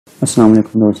अस्सलाम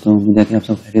वालेकुम दोस्तों, उम्मीद है कि आप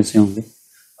सब खैरियत से होंगे।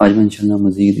 आज मैं इंशाल्लाह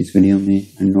मज़ीद इस वीडियो में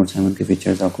एंड नोट 7 के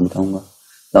फीचर्स आपको बताऊंगा।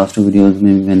 लास्ट वीडियोस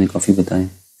में भी मैंने काफ़ी बताए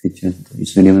फीचर्स, तो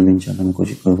इस वीडियो में भी इंशाल्लाह मैं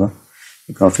कोशिश करूँगा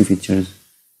कि काफ़ी फीचर्स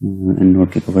एंड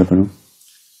नोट के कवर करूँ।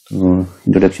 तो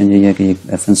इंट्रोडक्शन यही है कि एक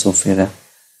रेफरेंस सॉफ्टवेयर है,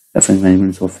 रेफरेंस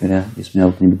मैनेजमेंट सॉफ्टवेयर है, जिसमें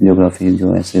आप अपनी बिब्लियोग्राफी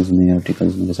जो एसेज में,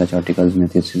 आर्टिकल्स में, रिसर्च आर्टिकल्स में,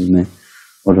 थीसिस में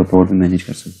और रिपोर्ट में मैनेज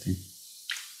कर सकते हैं।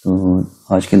 तो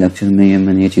आज के लेक्चर में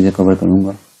मैं ये चीज़ें कवर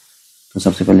करूँगा। तो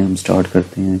सबसे पहले हम स्टार्ट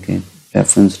करते हैं कि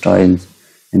रेफरेंस स्टाइल्स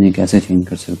यानी कैसे चेंज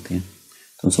कर सकते हैं।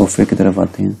 तो सॉफ्टवेयर की तरफ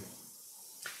आते हैं।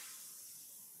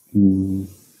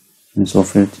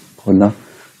 सॉफ्टवेयर खोला,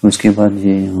 उसके बाद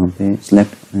ये यहाँ पे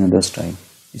सिलेक्ट अनदर स्टाइल,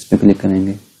 इस पर क्लिक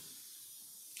करेंगे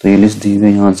तो ये लिस्ट दी हुई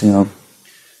है। यहाँ से आप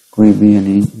कोई भी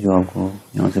यानी जो आपको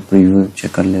यहाँ से प्रीव्यू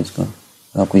चेक कर ले, इसका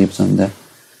आपको ये पसंद है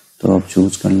तो आप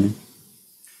चूज़ कर लें।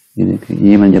 ये देखिए,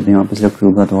 ये मैं जब यहाँ पे सिलेक्ट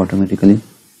होगा तो ऑटोमेटिकली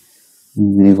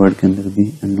मेरी वर्ड के अंदर भी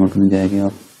एंड नोट में जाएगी।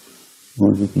 आप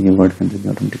और देखिए ये वर्ड के अंदर भी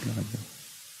ऑटोमेटिकली आ जाएगा।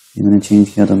 ये मैंने चेंज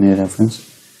किया तो मेरे रेफरेंस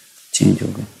चेंज हो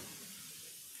गए।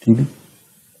 ठीक है,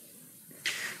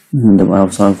 दोबारा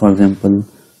फॉर एग्जांपल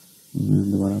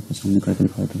दोबारा आपके सामने करके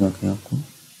दिखाया था ताकि आपको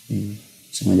ये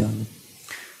समझ आ जाए।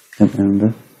 क्या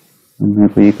अंदर मैं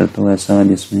कोई ये करता हूँ ऐसा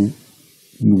जिसमें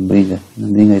नंबरिंग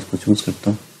है, इसको चूज़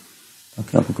करता हूँ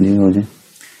ताकि आपको क्लियर हो जाए।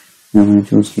 मैंने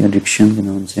चूज़ किया डिक्शन के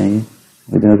नाम से, आइए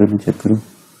इधर अगर मैं चेक करूँ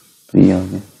तो ये आ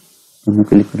गया। तो मैं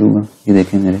क्लिक करूँगा, ये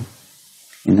देखें मेरे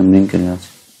ये नंबरिंग के लिहाज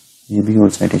से ये भी और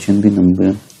साइटेशन भी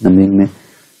नंबरिंग में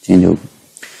चेंज होगी।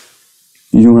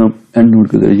 जो आप एंड नोट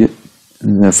के जरिए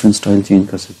रेफरेंस स्टाइल चेंज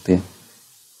कर सकते हैं।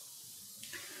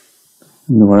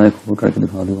 दोबारा एक और करके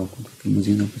दिखा दूँ आपको ताकि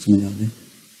मज़ीद आपको समझ आ जाए।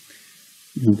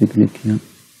 यहाँ पे क्लिक किया,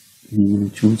 मैंने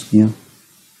चूज़ किया,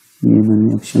 ये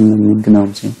मैंने एक्शन नंबरिंग के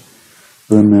नाम से,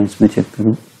 अगर मैं इसमें चेक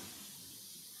करूँ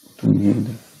तो ये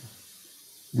इधर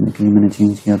लेकिन मैंने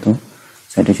चेंज किया तो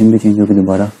साइटेशन भी चेंज होकर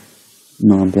दोबारा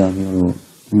नाम पे आ गई और वो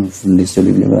फुल लिस्ट जो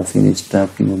बिब्लियोग्राफी लिस्ट है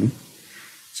आपकी वो भी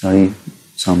सारी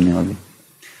सामने आ गई।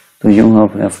 तो यूँ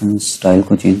आप रेफरेंस स्टाइल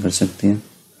को चेंज कर सकते हैं।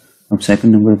 अब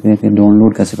सेकंड नंबर पे है कि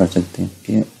डाउनलोड कैसे कर सकते हैं।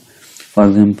 कि फॉर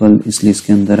एग्जांपल इस लिस्ट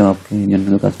के अंदर आपके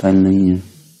जनरल का स्टाइल नहीं है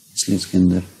इस लिस्ट के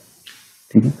अंदर,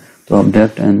 ठीक है, तो आप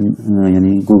डायरेक्ट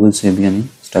यानी गूगल से भी यानी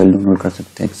स्टाइल डाउनलोड कर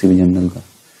सकते हैं किसी भी जनरल का।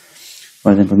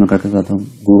 फॉर एग्जाम्पल मैं करके जाता हूँ,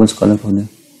 गूगल स्कॉलर खोलें,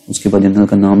 उसके बाद जनरल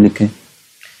का नाम लिखे,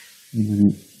 मैंने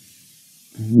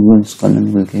गूगल स्कॉलर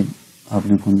नहीं बल्कि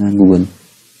आपने खोलना है गूगल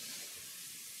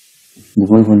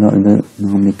खोला, इधर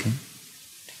नाम लिखे,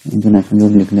 इंटरनेशनल जो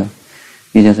लिख लिया,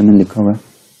 ये जैसे मैंने लिखा हुआ है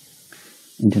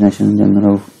international journal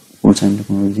of food science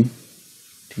technology,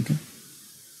 ठीक है।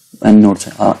 एंड नोट्स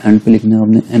है, एंड पे लिखना है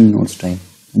आपने एंड नोट स्टाइल,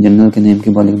 जनरल के नेम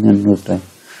के बाद लिखना है एंड नोट स्टाइल।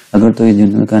 अगर तो ये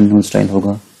जनरल का एंड नोट स्टाइल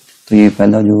होगा तो ये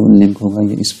पहला जो लिंक होगा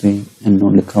ये इस पे एंड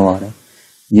नोट लिखा हुआ है,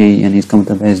 ये यानी इसका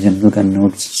मतलब है इस जनरल का एंड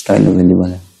नोट स्टाइल अवेलेबल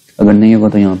है। अगर नहीं होगा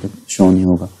तो यहाँ पे शो नहीं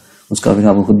होगा, उसका फिर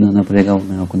आपको खुद बनाना पड़ेगा।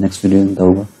 मैं आपको नेक्स्ट वीडियो में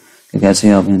बताऊंगा कि कैसे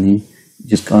आप यानी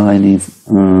जिसका यानी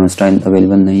स्टाइल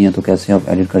अवेलेबल नहीं है तो कैसे आप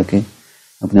एडिट करके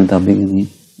अपने मुताबिक यानी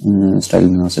स्टाइल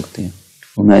बना सकते हैं।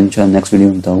 वो मैं इंशाल्लाह नेक्स्ट वीडियो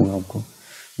में बताऊँगा आपको।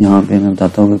 यहाँ पे मैं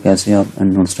बताता हूँ कि कैसे आप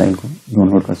एंड नोट स्टाइल को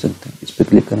डाउनलोड कर सकते हैं। इस पर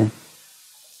क्लिक करें,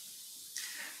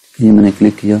 ये मैंने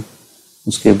क्लिक किया,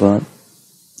 उसके बाद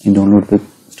ये डाउनलोड पे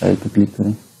स्टाइल पे क्लिक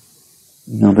करें,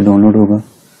 यहाँ पे डाउनलोड होगा,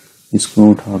 इसको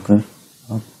उठाकर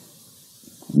आप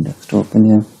डेस्कटॉप पे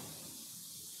ले आए,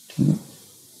 ठीक है,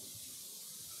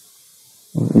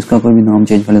 और इसका कोई भी नाम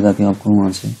चेंज कर ले ताकि आपको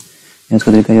वहाँ से, या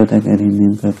इसका तरीका ये होता है कि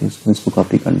रीनेम करके इसको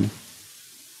कॉपी कर लें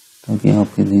ताकि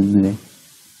आपके जहन में रहे,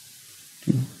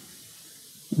 ठीक है।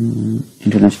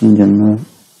 इंटरनेशनल जर्नल,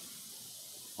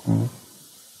 और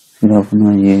फिर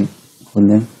अपना ये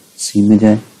खोलें, सी में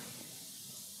जाए,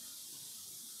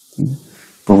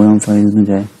 प्रोग्राम फाइल में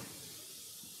जाए,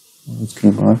 और उसके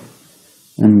बाद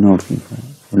एंड नोट की फाइल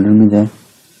फोल्डर में जाए,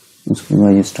 उसके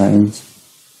बाद ये स्टाइल्स,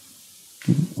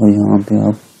 और यहाँ पे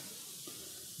आप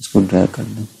इसको ड्रैग कर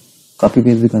दें। कॉपी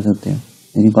पेस्ट भी कर सकते हैं,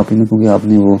 लेकिन कॉपी में क्योंकि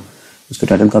आपने वो उसका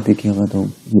टाइटल कॉपी किया हुआ तो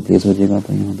रिप्लेस हो जाएगा,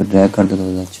 तो यहाँ पे ड्रैग कर दे तो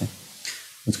ज़्यादा अच्छा है।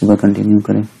 उसके बाद कंटिन्यू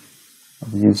करें, आप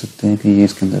देख सकते हैं कि ये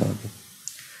इसके अंदर आ गया,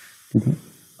 ठीक है।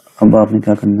 अब आपने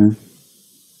क्या करना है,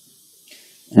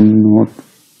 एंड नोट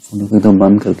फोल्डर को एकदम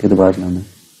बंद करके दोबारा चलाना है,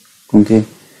 क्योंकि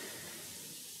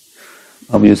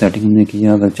अब जो सेटिंग हमने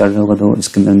किया अगर चल रहा होगा तो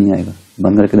इसके अंदर नहीं आएगा।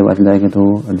 बंद करके दोबारा चलाएगा तो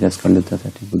एडजस्ट कर लेता है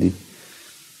सेटिंग खुद ही।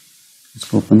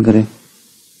 इसको ओपन करें,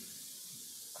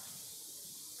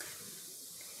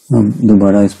 अब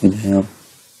दोबारा इस पे जो है आप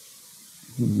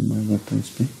इस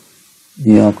पे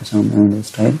ये आपके सामने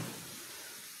स्टाइल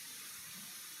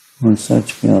और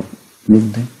सर्च पे आप लिख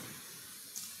दें।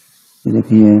 ये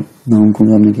देखिए नाम को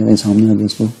आपने क्या है सामने आ गया,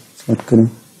 इसको सेलेक्ट करें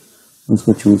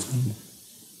उसको चूज़ कर लें।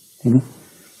 ठीक है,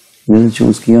 जैसे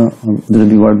चूज़ किया और उधर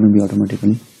भी वर्ड में भी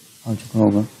ऑटोमेटिकली आ चुका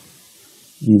होगा।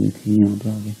 ये देखिए यहाँ पर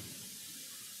आ गया,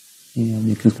 ये आप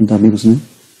देखिए उसके मुताबिक उसने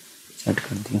सेट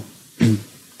कर दिया।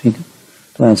 ठीक है,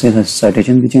 तो ऐसे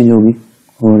साइटेशन भी चेंज होगी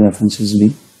और रेफरेंसेस भी,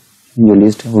 जो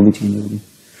लिस्ट है वो भी चेंज होगी।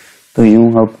 तो यूँ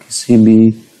आप किसी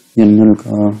भी जर्नल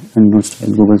का एंडनोट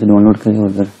स्टाइल गूगल से डाउनलोड करें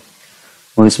उधर,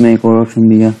 और इसमें एक और ऑप्शन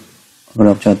भी है, अगर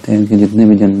आप चाहते हैं कि जितने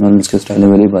भी जर्नल्स के स्टाइल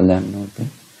अवेलेबल है एंडनोट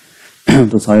पे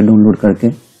तो सारे डाउनलोड करके,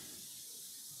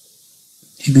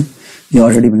 ठीक है, ये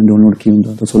ऑलरेडी मैंने डाउनलोड किया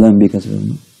था तो 16 MB का सिर्फ,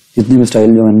 जितने भी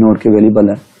स्टाइल जो एंडनोट के अवेलेबल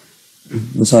है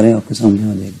वो सारे आपके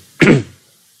सामने आ जाएंगे।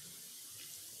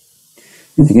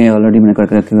 देखिए ऑलरेडी मैंने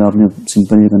करके रखे हुए, आपने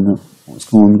सिंपल ये करना,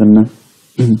 उसको ऑन करना,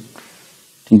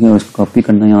 ठीक है, उसको कॉपी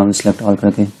करना, यहाँ पे सिलेक्ट ऑल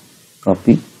करके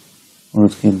कॉपी, और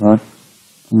उसके बाद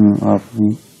आपने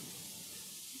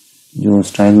जो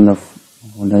स्टाइल ऑफ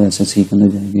होल्डर जैसे सी के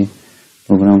अंदर जाएंगे,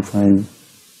 प्रोग्राम फाइल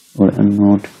और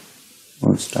एंडनोट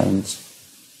और स्टाइल्स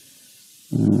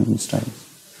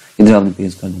इधर आपने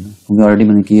पेस्ट कर देना, क्योंकि ऑलरेडी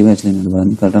मैंने किए हुए इसलिए मैं दोबारा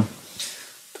नहीं कर रहा।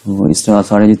 तो इस तरह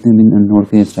सारे जितने भी एंडनोट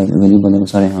के स्टाइल अवेलेबल है वो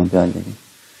सारे यहाँ पे आ जाएंगे।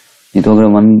 नहीं तो अगर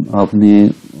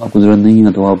आपको ज़रूरत नहीं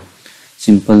है तो आप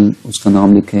सिंपल उसका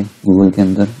नाम लिखें गूगल के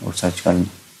अंदर और सर्च कर लें।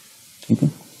 ठीक है,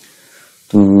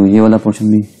 तो ये वाला पोर्शन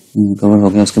भी कवर हो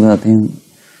गया। उसके बाद आते हैं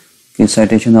कि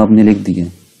साइटेशन आपने लिख दी है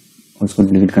और उसको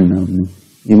डिलीट करना है आपने।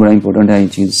 ये बड़ा इंपॉर्टेंट है, ये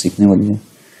चीज़ सीखने वाली है।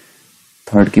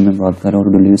 थर्ड की मैं बात कर रहा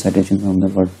हूँ, delete citation from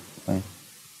the word file.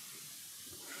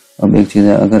 अब एक चीज़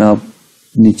है, अगर आप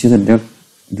नीचे से डायरेक्ट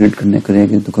डिलीट करने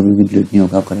करेंगे तो कभी भी डिलीट नहीं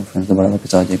होगा, आपका रेफरेंस दोबारा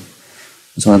वापस आ जाएगा।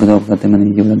 उस बाद आप कहते हैं मैंने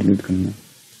ये वाला डिलीट करना है,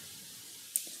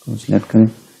 इसको सिलेक्ट करें,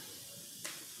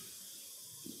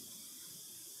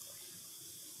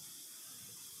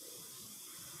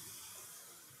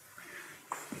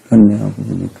 कर लिया। आप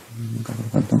मुझे कवर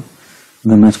करता हूँ,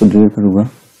 अगर मैं इसको डिलीट करूँगा,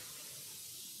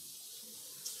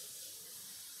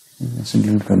 ऐसे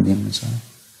डिलीट कर दिया मैंने सारा।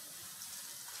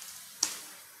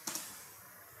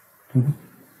 ठीक है,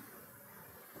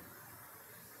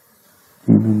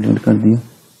 मैंने डिलीट कर दिया।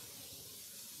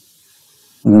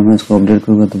 अगर मैं इसको अपडेट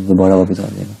करूँगा तो दोबारा वापस आ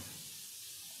जाएगा।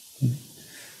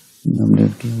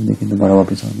 अपडेट किया, देखिए दोबारा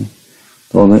वापस आ गया।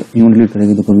 तो अगर यूँ डिलीट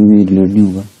करेगी तो कभी भी डिलीट नहीं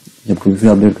होगा, जब कभी फिर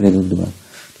अपडेट करेगा तो दोबारा।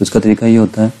 तो इसका तरीका ये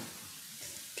होता है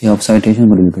कि आप साइटेशन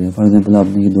में डिलीट करें। फॉर एग्जांपल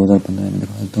आपने ये 2015 में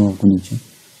दिखा देता हूँ आपको नीचे,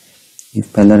 ये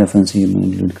पहला रेफरेंस है, ये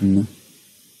मैंने डिलीट करना।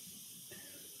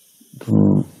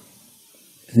 तो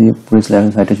ये पूरे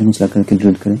साइटेशन को सिलेक्ट करके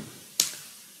डिलीट करें।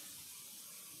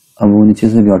 अब वो नीचे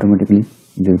से भी ऑटोमेटिकली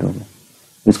डिलीट हो गया।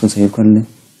 तो इसको सेव कर लें।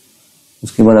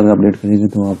 उसके बाद अगर अपडेट करेंगे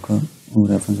तो आपका वो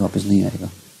रेफरेंस वापस नहीं आएगा।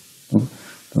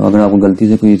 तो अगर आपको गलती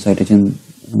से कोई साइटेशन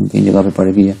कई जगह पे पड़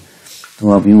गई है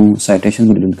तो आप यूँ साइटेशन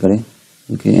को डिलीट करें,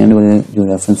 क्योंकि एंड वाले जो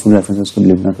रेफरेंस फुल रेफरेंस है उसको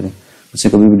डिलीट ना करें, उससे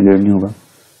कभी भी डिलीट नहीं होगा।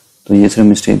 तो ये सिर्फ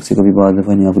मिस्टेक से कभी बाद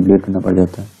दफ़ा नहीं आपको डिलीट करना पड़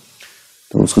जाता है,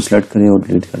 तो उसको सिलेक्ट करें और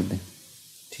डिलीट कर दें।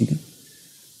 ठीक है,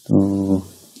 तो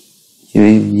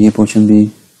ये पोर्शन भी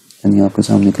यानी आपके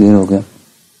सामने क्लियर हो गया।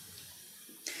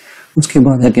 उसके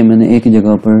बाद है कि मैंने एक ही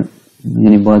जगह पर,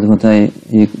 यानी बाद होता है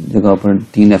एक जगह पर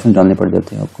 3 रेफरेंस डालने पड़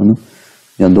जाते हैं आपको ना,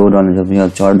 या 2 डालने जाते हैं या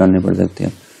 4 डालने पड़ सकते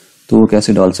हैं। तो वो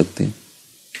कैसे डाल सकते हैं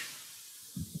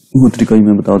वो तरीका ही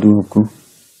मैं बता दूँ आपको।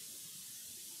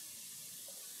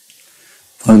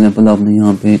 फॉर एग्जांपल आपने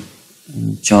यहाँ पे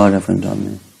 4 रेफरेंस डालने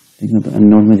हैं, ठीक है। तो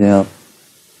एंडनोट में जाए आप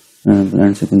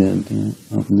ब्रांड से ले लेते हैं,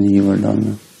 आपने ये वर्ड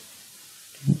डालना,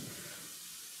 ठीक है।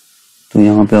 तो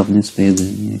यहाँ पे आपने स्पेस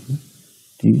देनी है,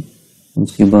 ठीक है।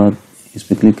 उसके बाद इस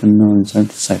पर क्लिक करना और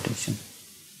इंसर्ट साइटेशन,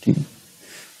 ठीक है।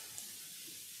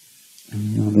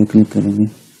 यहाँ पे क्लिक करेंगे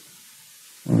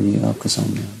और ये आपके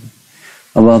सामने आ गया।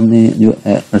 अब आपने जो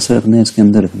कर्सर रखना है इसके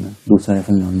अंदर रखना है, दूसरा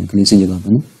रेफरेंस डालने के लिए इसी जगह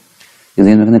पर ना, ये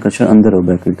ध्यान रखना कर्सर अंदर हो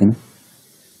ब्रैकेट के ना।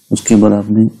 उसके बाद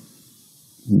आपने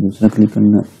दूसरा क्लिक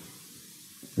करना,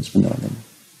 इसमें डाल देना।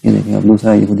 ये देखिए आप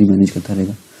दूसरा ये खुद ही मैनेज करता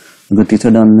रहेगा। अगर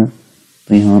तीसरा डालना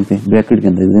तो यहाँ पे ब्रैकेट के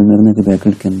अंदर रखना कि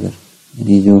ब्रैकेट के अंदर,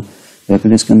 यानी जो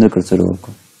ब्रैकेट इसके अंदर कर्सर हो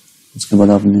आपको। उसके बाद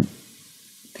आपने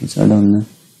तीसरा डालना,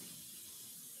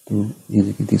 तो ये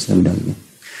देखिए तीसरा भी डाल दिया।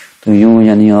 तो यूँ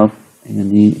यानी आप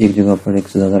एक जगह पर एक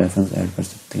से ज़्यादा रेफरेंस ऐड कर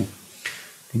सकते हैं,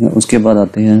 ठीक है। उसके बाद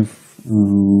आते हैं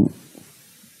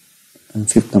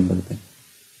 5th नंबर पे,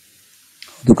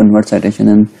 तो convert citation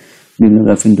and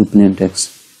bibliography into plain text.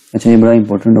 अच्छा, ये बड़ा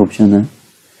इंपॉर्टेंट ऑप्शन है,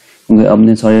 क्योंकि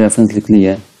आपने सारे रेफरेंस लिख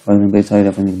लिया है, और मैंने सारे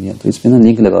रेफरेंस लिख लिया, तो इस पर ना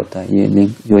लिंक लगा होता है। ये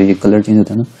लिंक जो ये कलर चेंज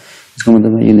होता है ना, इसका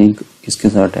मतलब है ये लिंक इसके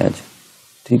साथ अटैच है,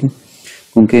 ठीक है।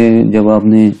 क्योंकि जब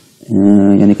आपने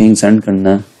यानी कहीं सेंड करना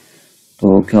है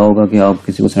तो क्या होगा कि आप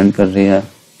किसी को सेंड कर रहे हैं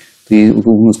तो ये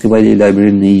उसके बाद ये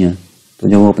लाइब्रेरी नहीं है, तो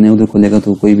जब वो अपने उधर खोलेगा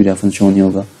तो कोई भी रेफरेंस शो नहीं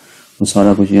होगा, तो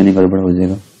सारा कुछ यानी गड़बड़ हो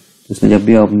जाएगा। तो इसलिए जब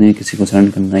भी आपने किसी को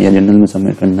सेंड करना है या जर्नल में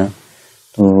सबमिट करना है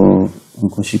तो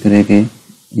कोशिश करें कि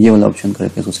ये वाला ऑप्शन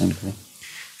करके इसको सेंड करें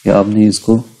कि आपने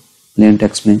इसको प्लेन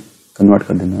टेक्स्ट में कन्वर्ट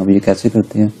कर देना। अब ये कैसे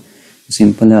करते हैं,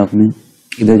 सिंपल है, आपने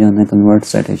इधर जाना है कन्वर्ट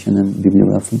साइटेशन एंड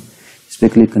बिब्लियोग्राफी, इस पर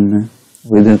क्लिक करना है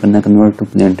और इधर करना है कन्वर्ट टू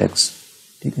प्लेन टेक्स्ट।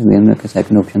 ठीक है, वेन में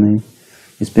सेकंड ऑप्शन है,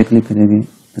 इस पर क्लिक करेंगे,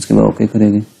 इसके बाद ओके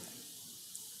करेंगे,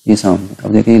 ये सामने।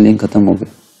 अब देखिए ये लिंक खत्म हो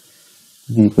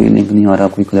गया, कोई लिंक नहीं आ रहा,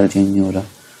 कोई कलर चेंज नहीं हो रहा।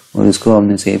 और इसको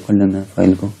आपने सेव कर लेना है,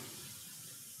 फाइल को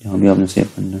जहाँ भी आपने सेव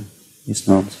करना है, इस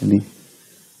नाम से भी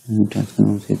टेक्स्ट के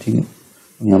नाम से, ठीक है,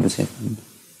 यहाँ पे सेव करना है।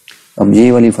 अब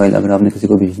ये वाली फाइल अगर आपने किसी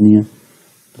को भेजनी है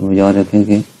तो याद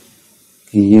रखेंगे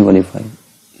कि ये वाली फाइल,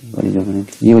 जो मैंने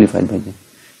ये वाली फाइल भेजें,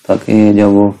 ताकि जब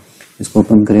वो इसको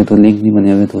ओपन करे तो लिंक नहीं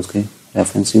बने हुए तो उसके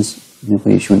रेफरेंसेस में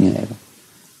कोई इशू नहीं आएगा।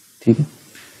 ठीक है,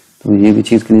 तो ये भी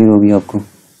चीज़ क्लियर होगी आपको।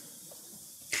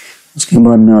 उसके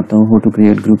बाद मैं आता हूँ how to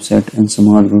create group set and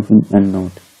small group in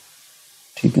EndNote।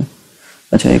 ठीक है,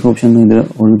 अच्छा एक ऑप्शन मैं इधर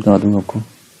और बता दूँ आपको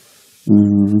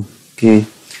कि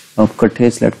आप इकट्ठे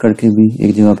सेलेक्ट करके भी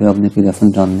एक जगह पे आपने कोई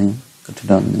रेफरेंस डालने हैं, इकट्ठे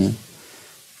डालने हैं।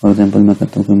 फॉर एग्जांपल मैं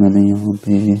कहता हूँ कि मैंने यहाँ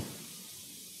पे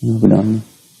डालना है।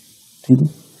 ठीक है,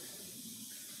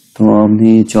 तो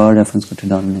आपने ये 4 रेफरेंस इकट्ठे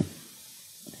डालने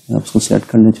हैं। आप उसको सेलेक्ट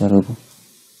कर लें, चारों को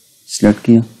सिलेक्ट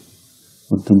किया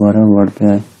और दोबारा वर्ड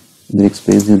पे आए, इधर एक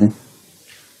स्पेस दे दें,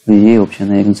 तो ये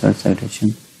ऑप्शन है एक इंसर्ट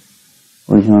साइटेशन,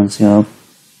 और यहाँ से आप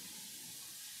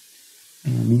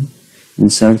यानी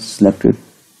इंसर्ट सिलेक्टेड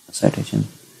साइटेशन,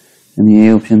 यानी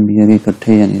ये ऑप्शन भी है कि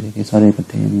इकट्ठे, यानी देखिए सारे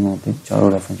इकट्ठे, यानी वहाँ पे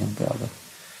चारों रेफरेंस यहाँ पे आ गए।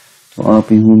 तो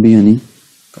आप यूँ भी यानी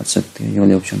कर सकते हैं, ये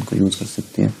वाले ऑप्शन को यूज़ कर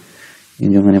सकते हैं, ये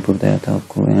जो मैंने बताया था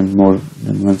आपको, and more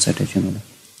than one citation वाला।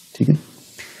 ठीक है,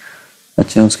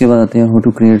 अच्छा उसके बाद आते हैं how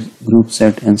to create group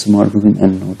set and smart group in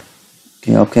EndNote,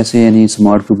 कि आप कैसे यानी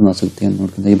स्मार्ट ग्रुप बना सकते हैं EndNote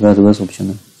के अंदर। ये बड़ा ज़बरदस्त ऑप्शन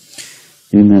है,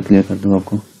 ये भी मैं क्लियर कर दूँ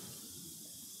आपको।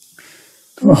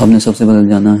 तो आपने सबसे पहले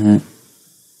जाना है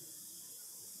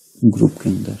ग्रुप के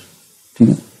अंदर। ठीक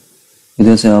है,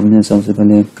 इधर से आपने सबसे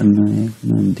पहले करना है,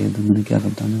 मैं दे दूँ मैंने क्या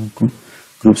बताना है आपको,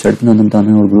 ग्रुप सेट बनाना बताना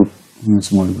है और ग्रुप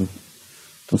स्मॉल ग्रुप।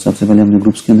 तो सबसे पहले हमने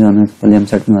ग्रुप्स के अंदर आना है, पहले हम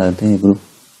सेट बना देते हैं group.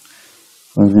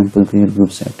 For example create group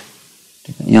set.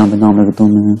 ठीक है, यहाँ पे नाम रखता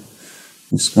हूँ मैं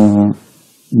इसका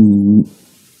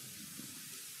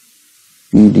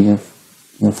PDF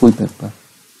या full paper,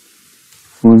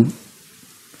 full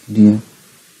PDF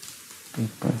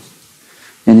paper,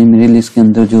 यानी मेरी लिस्ट के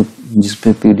अंदर जो जिस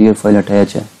पे PDF फाइल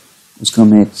अटैच है उसका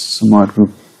मैं एक स्मार्ट ग्रुप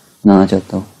बनाना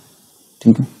चाहता हूँ।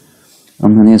 ठीक है, अब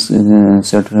मैंने इस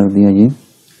सेट रख दिया ये।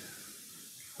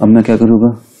 अब मैं क्या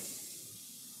करूँगा,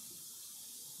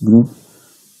 ग्रुप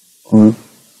और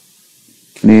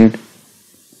क्रिएट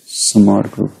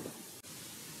स्मार्ट ग्रुप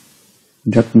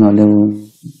डायरेक्ट बना ले, वो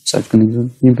सर्च करने की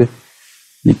जरूरत नहीं, पे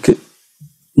लिख के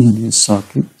यानी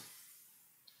साकिब,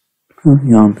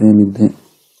 यहाँ पे लिख दें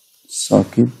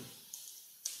साकिब।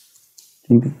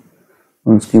 ठीक है,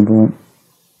 और उसके बाद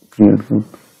क्रिएट ग्रुप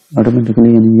ऑटोमेटिकली,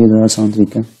 यानी ये ज़रा आसान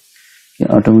तरीका है कि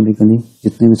ऑटोमेटिकली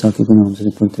जितने भी साकिब के नाम से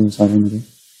रिपोर्ट थे सारे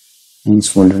मेरे इस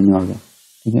फोल्डर में आ गया।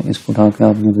 ठीक है, इसको उठा के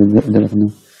आपने इधर रखना,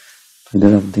 तो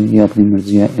इधर रख दे, ये अपनी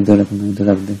मर्जी है, इधर रखना इधर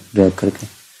रख दे, ड्रैग करके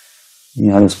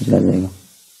ये हर उसमें चला जाएगा,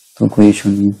 तो कोई इशू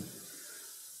नहीं है।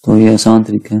 तो ये आसान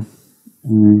तरीका है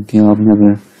कि आपने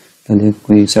अगर पहले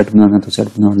कोई सेट बनाना तो सेट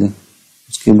बना लें,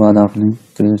 उसके बाद आपने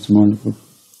क्रिएट स्मॉल ग्रुप।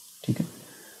 ठीक है,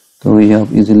 तो ये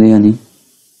आप इजीली यानी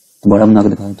दोबारा बना के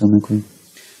दिखा देता हूँ मैं। कोई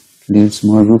क्रिएट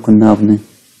स्मॉल ग्रुप करना है आपने,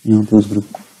 यहाँ पे उस ग्रुप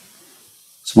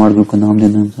स्मार्ट ग्रुप का नाम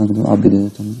देना है, तो आप भी दे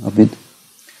देता हूँ अबिद,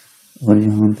 और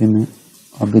यहाँ पे मैं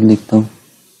अबिद लिखता हूँ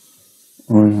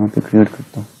और यहाँ पे क्रिएट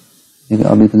करता हूँ। देखिए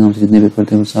अबिद के नाम से जितने पेपर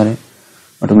थे वो सारे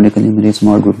ऑटोमेटिकली मेरे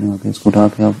स्मार्ट ग्रुप में आ गए। इसको उठा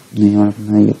के आप नहीं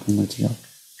रखना है, ये अपनी मर्जी आप।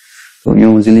 तो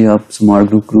यूँ इजीली आप स्मार्ट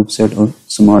ग्रुप, ग्रुप सेट और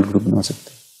स्मार्ट ग्रुप बना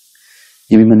सकते हैं।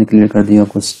 ये भी मैंने क्लियर कर दिया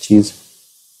आपको चीज़।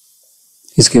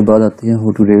 इसके बाद आती है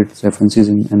how to rate references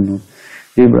in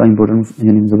EndNote। ये बड़ा इंपॉर्टेंट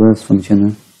यानी ज़बरदस्त फंक्शन है।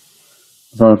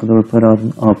 मिसाल के तौर पर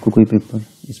आपको कोई पेपर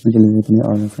इसमें चले जाते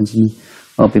हैं, रेफरेंस में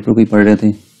आप पेपर कोई पढ़ रहे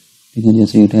थे, ठीक है,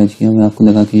 जैसे अटैच किया हुआ, आपको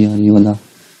लगा कि यार ये वाला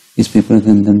इस पेपर के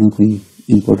अंदर ना कोई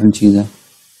इम्पोर्टेंट चीज़ है,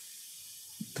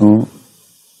 तो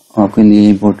आपके लिए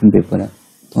इम्पोर्टेंट पेपर है,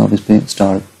 तो आप इस पर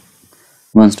स्टार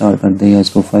 1 स्टार कर दें या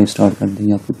इसको 5 स्टार कर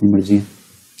दें, आपकी अपनी मर्जी है।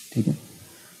 ठीक है,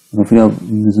 और फिर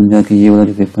आपने समझा कि ये वाला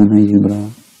जो पेपर है ना ये बड़ा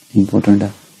इम्पोर्टेंट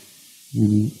है,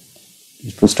 यानी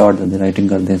इसको स्टार कर दे, राइटिंग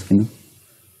कर दे इसकी ना।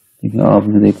 ठीक है,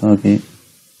 आपने देखा कि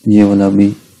ये वाला भी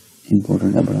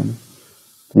इम्पोर्टेंट है बढ़ाना,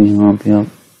 तो यहाँ पे आप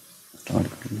स्टार्ट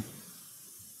कर लें।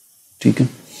 ठीक है,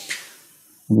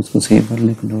 अब इसको सेव कर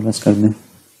लें, कंट्रोल एस कर दें।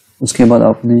 उसके बाद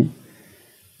आपने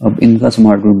अब इनका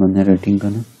स्मार्ट ग्रुप बनना है रेटिंग का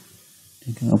ना,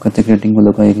 ठीक है। अब कहते हैं रेटिंग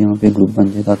वालों का एक यहाँ पे ग्रुप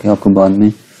बन जाए ताकि आपको बाद में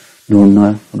ढूंढना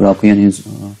है। अगर आपको यानी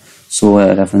 100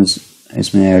 रेफरेंस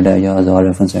इसमें ऐड है या 1000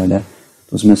 रेफरेंस ऐड है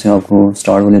तो उसमें से आपको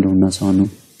स्टार वाले ढूंढना आसान हो।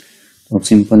 तो अब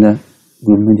सिंपल है,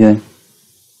 ग्रुप में जाए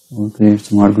और क्रिएट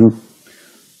स्मार्ट ग्रुप,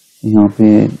 यहाँ पे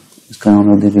इसका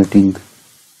नाम रख दे रेटिंग,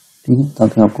 ठीक है,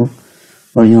 ताकि आपको,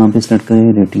 और यहाँ पे सेलेक्ट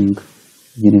करें रेटिंग,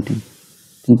 ये रेटिंग,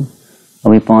 ठीक है।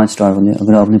 अब ये 5 स्टार वाले,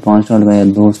 अगर आपने 5 स्टार लगाया,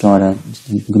 2 स्टार है,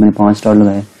 क्योंकि मैंने 5 स्टार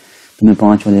लगाए तो मैं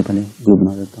 5 वाले पहले ग्रुप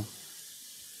बना देता हूँ।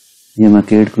 ये मैं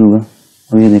क्रिएट करूँगा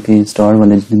और ये देखिए स्टार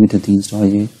वाले जितने भी थे 3 स्टार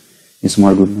ये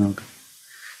स्मार्ट ग्रुप में आ गए।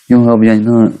 यूँ आप यानी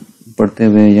ना पढ़ते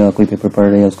हुए या कोई पेपर पढ़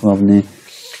रहे हैं उसको आपने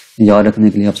याद रखने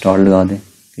के लिए आप स्टार लगा दें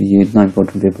कि ये इतना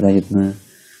इंपॉर्टेंट पेपर है, इतना है,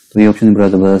 तो ये ऑप्शन बड़ा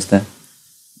ज़बरदस्त है।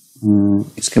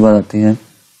 इसके बाद आते हैं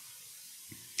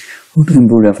how to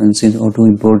improve references or to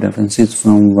import references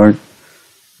from Word,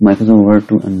 Microsoft Word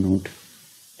to EndNote,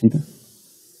 ठीक है।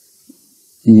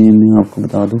 ये मैं आपको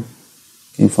बता दूं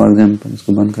कि फॉर एग्जांपल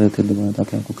इसको बंद कर देते दोबारा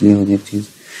ताकि आपको क्लियर हो जाए एक चीज़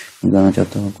मैं बताना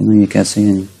चाहता हूँ आपको ना, ये कैसे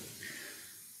है।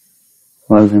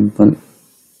 फॉर एग्जांपल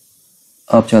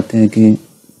आप चाहते हैं कि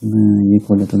मैं ये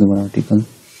खोल लेता हूँ दोबारा आर्टिकल,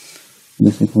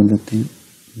 जैसे खोल लेते हैं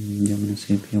जब मैंने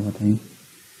सेव किया हुआ था,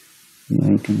 ये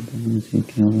आइकन पर मैंने सेव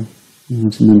किया हुआ, यहाँ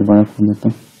से मैं दोबारा खोल लेता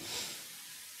हूँ।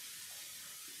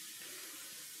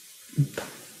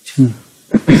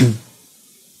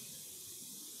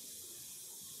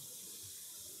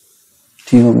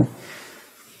 ठीक हो गया।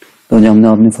 तो जब हमने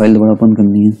आपने फाइल दोबारा ओपन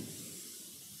करनी है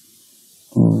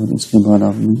और इसके बाद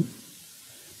आपने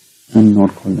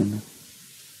EndNote खोल लेना,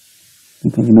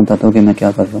 ठीक है। मैं बताता हूँ कि मैं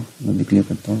क्या कर रहा हूँ, मैं भी क्लियर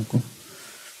करता हूँ आपको,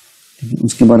 ठीक है।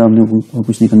 उसके बाद आपने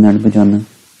कुछ नहीं करना, एंड पे जाना है,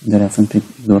 इधर रेफरेंस पे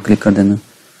दो क्लिक कर देना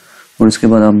और इसके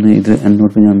बाद आपने इधर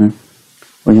EndNote पे जाना है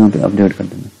और यहाँ पे अपडेट कर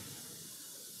देना,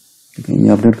 ठीक है। ये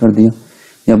अपडेट कर दिया।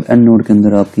 ये अब EndNote के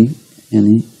अंदर आपकी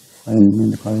यानी फाइल में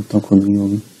दिखा देता हूँ, खुल गई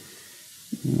होगी,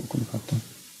 आपको दिखाता हूँ।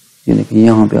 ये देखिए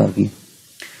यहाँ पे आ गई।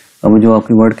 अब जो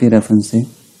आपके वर्ड के रेफरेंस थे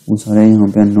वो सारे यहाँ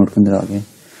पे EndNote के अंदर आ गए।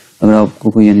 अगर आपको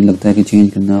कोई यानी लगता है कि चेंज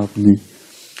करना है आपने,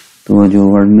 तो जो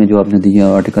वर्ड में जो आपने दिया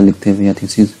आर्टिकल लिखते हुए या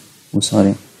थीसिस, वो सारे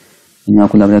यानी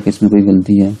आपको लग रहा है कि इसमें कोई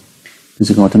गलती है,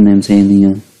 किसी का ऑथर नेम सही नहीं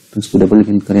है, तो उसको डबल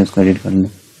क्लिक करें, उसको एडिट कर लें,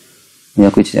 या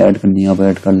कुछ ऐड करनी है आप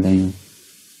ऐड कर लें,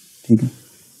 ठीक है।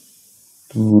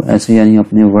 तो ऐसे यानी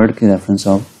अपने वर्ड के रेफरेंस,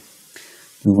 आप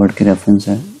जो वर्ड के रेफरेंस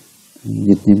है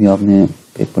जितने भी आपने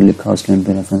पेपर लिखा उसके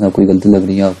पे रेफरेंस, आपको कोई गलती लग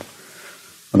रही है, आप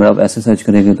अगर आप ऐसे सर्च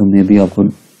करेंगे तो मे भी आपको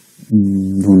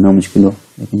ढूंढना मुश्किल हो,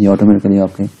 लेकिन ये ऑटोमेटिकली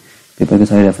आपके पेपर के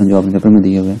सारे रेफरेंस जो आपने पेपर में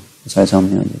दिए हुए सारे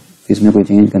सामने आ जाए। फिर इसमें कोई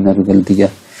चेंज करना है, कोई गलती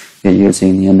है या ये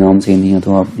सही नहीं है, नाम सही नहीं है,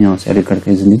 तो आप यहाँ से एडिट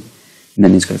करके इजीली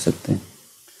मैनेज कर सकते हैं।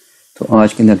 तो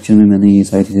आज के लेक्चर में मैंने ये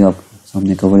सारी चीज़ें आपके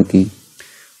सामने कवर की,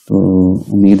 तो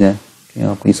उम्मीद है कि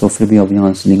आपको ये सॉफ्टवेयर भी आप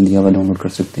यहाँ से लिंक दिया हुआ डाउनलोड कर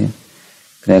सकते हैं,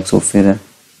 क्रैक सॉफ्टवेयर है।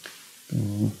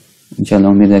 तो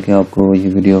इंशाल्लाह उम्मीद है कि आपको ये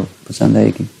वीडियो पसंद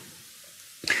आएगी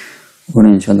और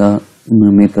इंशाल्लाह मैं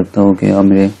उम्मीद करता हूँ कि आप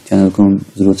मेरे चैनल को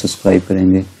ज़रूर सब्सक्राइब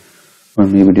करेंगे और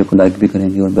मेरी वीडियो को लाइक भी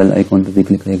करेंगे और बेल आइकॉन पर भी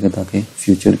क्लिक करेंगे ताकि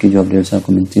फ्यूचर की जो अपडेट्स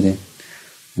आपको मिलती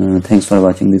रहे। Thanks for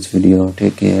watching this video,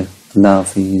 take care, अल्लाह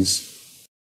हाफिज़।